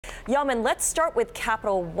Yalman, let's start with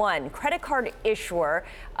Capital One, credit card issuer,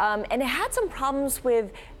 and it had some problems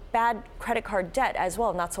with bad credit card debt as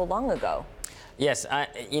well not so long ago. Yes,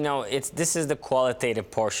 this is the qualitative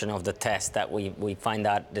portion of the test that we find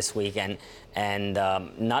out this week, and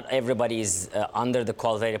not everybody is under the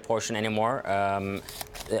qualitative portion anymore.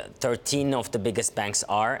 13 of the biggest banks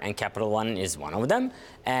are, and Capital One is one of them,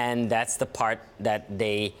 and that's the part that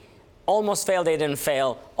they almost failed. They didn't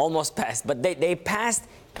fail, almost passed, but they passed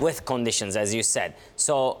with conditions, as you said.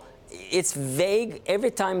 So it's vague.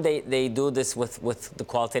 Every time they do this with the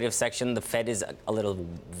qualitative section, the Fed is a little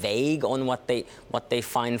vague on what they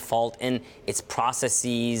find fault in. Its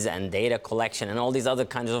processes and data collection and all these other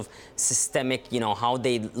kinds of systemic, how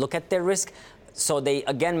they look at their risk. So they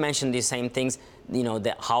again mention these same things,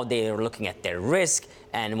 how they are looking at their risk,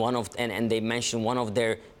 and they mention one of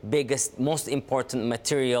their biggest, most important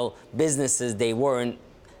material businesses they weren't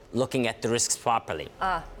looking at the risks properly.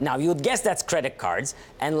 Now, you would guess that's credit cards.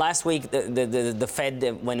 And last week, the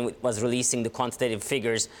Fed, when it was releasing the quantitative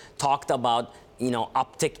figures, talked about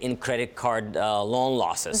uptick in credit card loan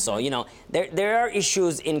losses. Mm-hmm. So there are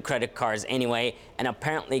issues in credit cards anyway, and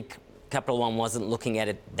apparently Capital One wasn't looking at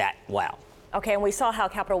it that well. Okay, and we saw how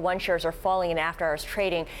Capital One shares are falling in after-hours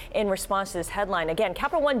trading in response to this headline. Again,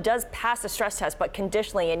 Capital One does pass the stress test, but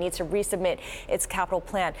conditionally it needs to resubmit its capital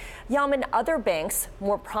plan. Yalman, other banks,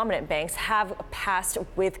 more prominent banks, have passed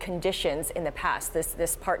with conditions in the past,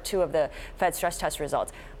 this part two of the Fed stress test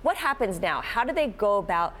results. What happens now? How do they go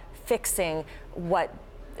about fixing what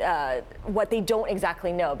they don't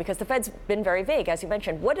exactly know? Because the Fed's been very vague, as you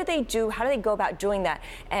mentioned. What do they do? How do they go about doing that?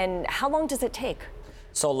 And how long does it take?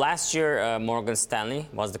 So last year, Morgan Stanley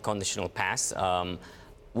was the conditional pass,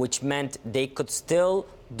 which meant they could still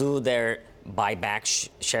do their buybacks,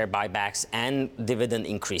 share buybacks, and dividend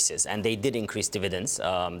increases. And they did increase dividends.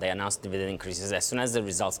 They announced dividend increases as soon as the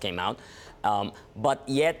results came out. But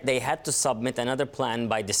yet they had to submit another plan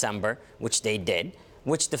by December, which they did,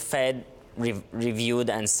 which the Fed reviewed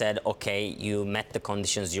and said, okay, you met the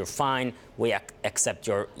conditions, you're fine, we accept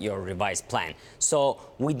your revised plan. So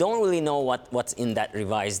we don't really know what's in that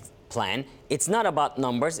revised plan. It's not about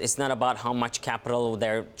numbers, it's not about how much capital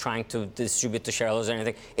they're trying to distribute to shareholders or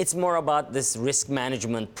anything. It's more about this risk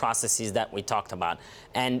management processes that we talked about.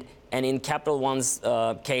 And in Capital One's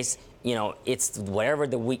case, it's whatever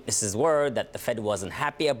the weaknesses were that the Fed wasn't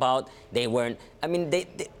happy about. They weren't,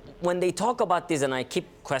 when they talk about this, and I keep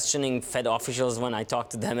questioning Fed officials when I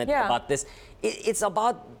talk to them about this, it's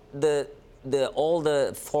about all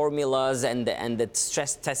the formulas and the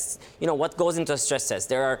stress tests. What goes into a stress test?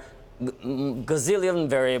 There are gazillion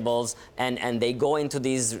variables, and they go into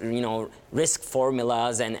these risk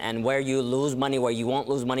formulas and where you lose money, where you won't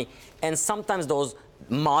lose money, and sometimes those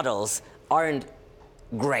models aren't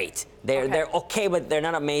great. They're okay, but they're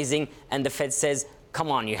not amazing. And the Fed says,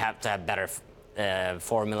 come on, you have to have better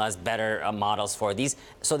formulas, better models for these.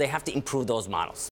 So they have to improve those models.